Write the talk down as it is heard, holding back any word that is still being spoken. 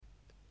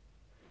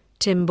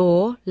Tim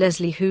Bohr,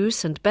 Leslie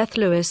Hoos and Beth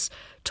Lewis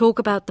talk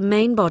about the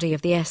main body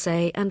of the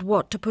essay and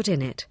what to put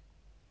in it.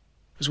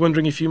 I was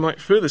wondering if you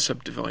might further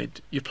subdivide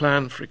your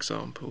plan, for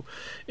example,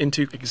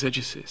 into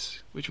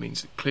exegesis, which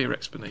means a clear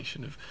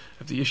explanation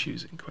of the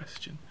issues in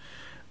question,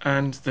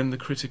 and then the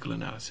critical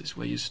analysis,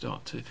 where you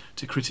start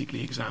to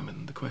critically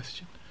examine the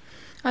question.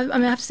 I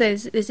have to say,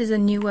 this is a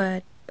new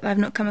word I've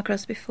not come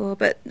across before,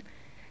 but...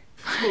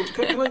 Well,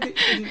 can I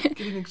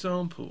give an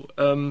example?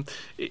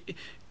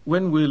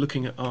 When we're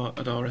looking at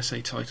our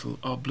essay title,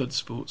 Are Blood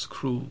Sports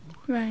Cruel?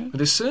 Right.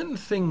 There's certain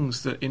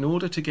things that, in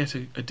order to get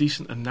a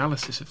decent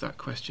analysis of that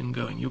question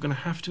going, you're going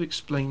to have to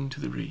explain to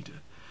the reader,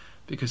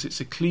 because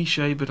it's a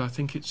cliché, but I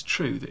think it's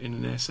true that in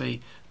an essay,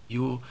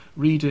 your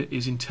reader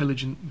is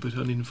intelligent but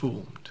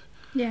uninformed.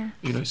 Yeah.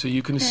 So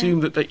you can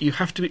assume that you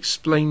have to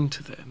explain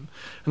to them,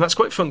 and that's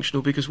quite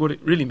functional, because what it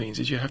really means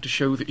is you have to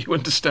show that you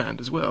understand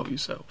as well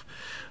yourself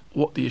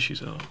what the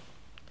issues are.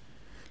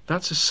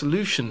 That's a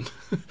solution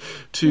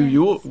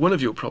to one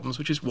of your problems,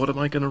 which is, what am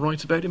I going to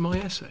write about in my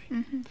essay?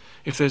 Mm-hmm.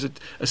 If there's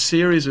a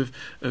series of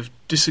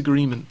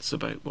disagreements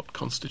about what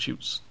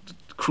constitutes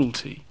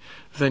cruelty,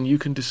 then you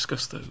can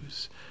discuss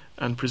those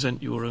and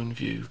present your own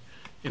view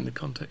in the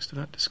context of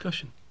that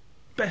discussion.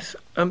 Beth,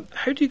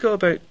 how do you go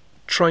about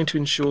trying to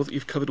ensure that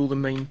you've covered all the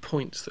main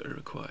points that are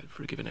required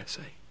for a given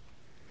essay?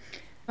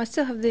 I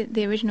still have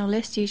the original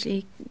list,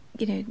 usually,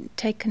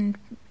 taken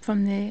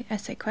from the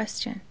essay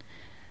question.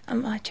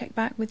 I check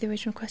back with the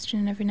original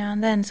question every now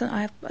and then. So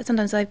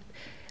sometimes I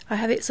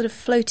have it sort of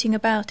floating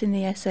about in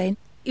the essay.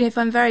 If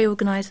I'm very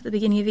organised at the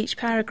beginning of each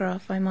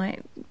paragraph, I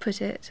might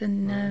put it,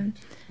 and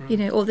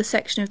or the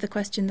section of the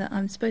question that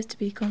I'm supposed to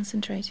be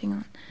concentrating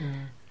on,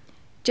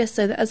 just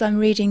so that as I'm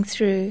reading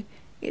through,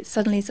 it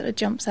suddenly sort of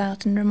jumps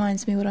out and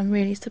reminds me what I'm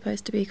really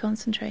supposed to be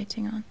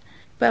concentrating on.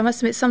 But I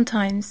must admit,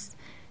 sometimes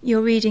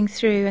you're reading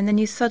through and then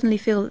you suddenly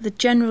feel that the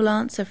general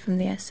answer from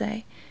the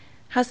essay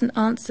hasn't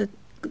answered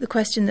the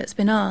question that's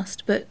been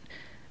asked, but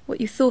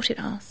what you thought it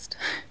asked.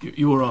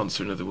 Your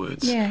answer, in other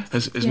words,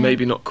 is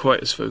maybe not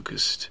quite as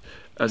focused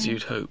as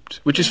you'd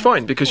hoped, which is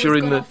fine, because you're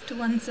in off to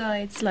one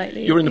side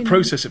slightly. You're in the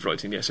process of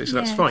writing the essay, so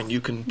that's fine.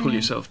 You can pull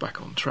yourself back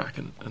on track,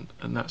 and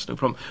that's no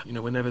problem.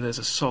 Whenever there's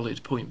a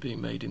solid point being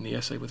made in the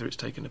essay, whether it's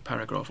taken a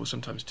paragraph or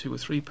sometimes 2 or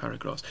 3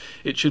 paragraphs,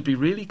 it should be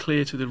really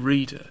clear to the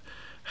reader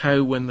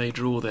how, when they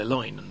draw their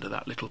line under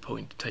that little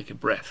point, take a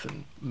breath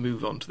and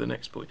move on to the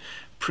next point,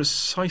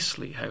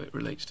 precisely how it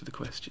relates to the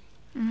question.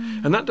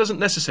 And that doesn't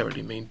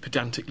necessarily mean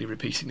pedantically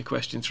repeating the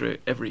question through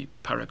every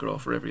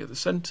paragraph or every other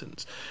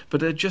sentence, but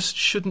there just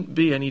shouldn't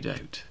be any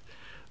doubt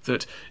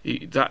that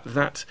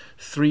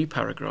 3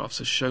 paragraphs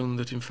has shown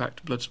that, in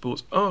fact, blood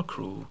sports are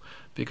cruel,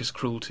 because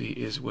cruelty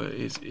is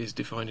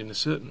defined in a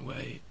certain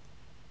way.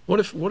 What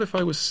if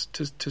I was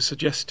to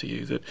suggest to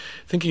you that,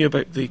 thinking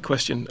about the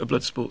question, are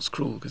blood sports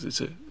cruel, because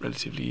it's a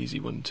relatively easy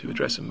one to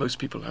address and most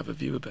people have a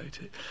view about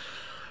it,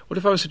 what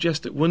if I would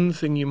suggest that one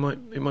thing it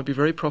might be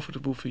very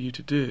profitable for you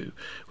to do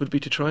would be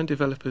to try and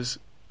develop as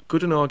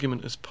good an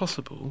argument as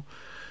possible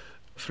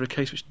for a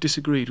case which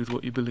disagreed with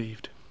what you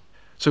believed.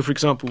 So, for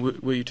example,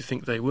 were you to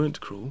think they weren't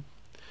cruel,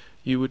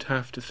 you would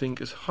have to think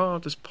as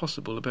hard as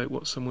possible about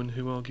what someone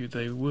who argued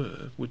they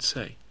were would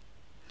say.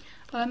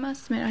 Well, I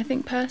must admit, I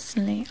think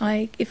personally,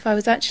 if I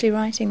was actually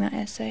writing that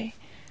essay,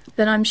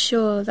 then I'm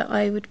sure that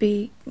I would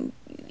be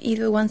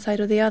either one side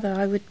or the other.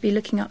 I would be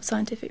looking up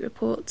scientific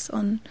reports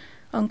on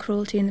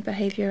cruelty in the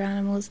behaviour of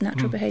animals,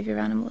 natural behaviour of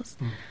animals.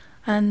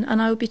 And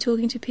I would be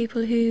talking to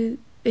people who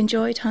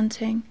enjoyed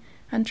hunting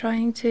and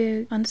trying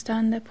to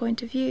understand their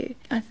point of view.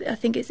 I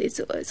think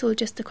it's all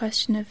just a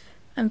question of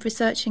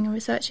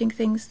researching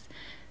things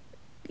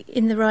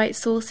in the right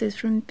sources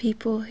from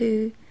people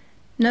who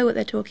know what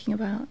they're talking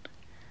about,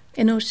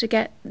 in order to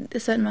get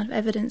a certain amount of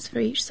evidence for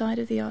each side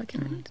of the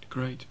argument.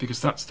 Great, because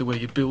that's the way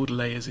you build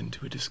layers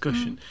into a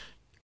discussion.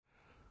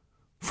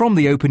 From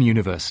the Open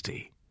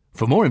University.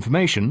 For more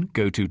information,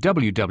 go to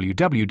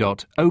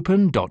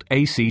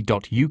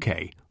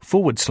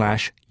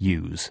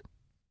www.open.ac.uk/use.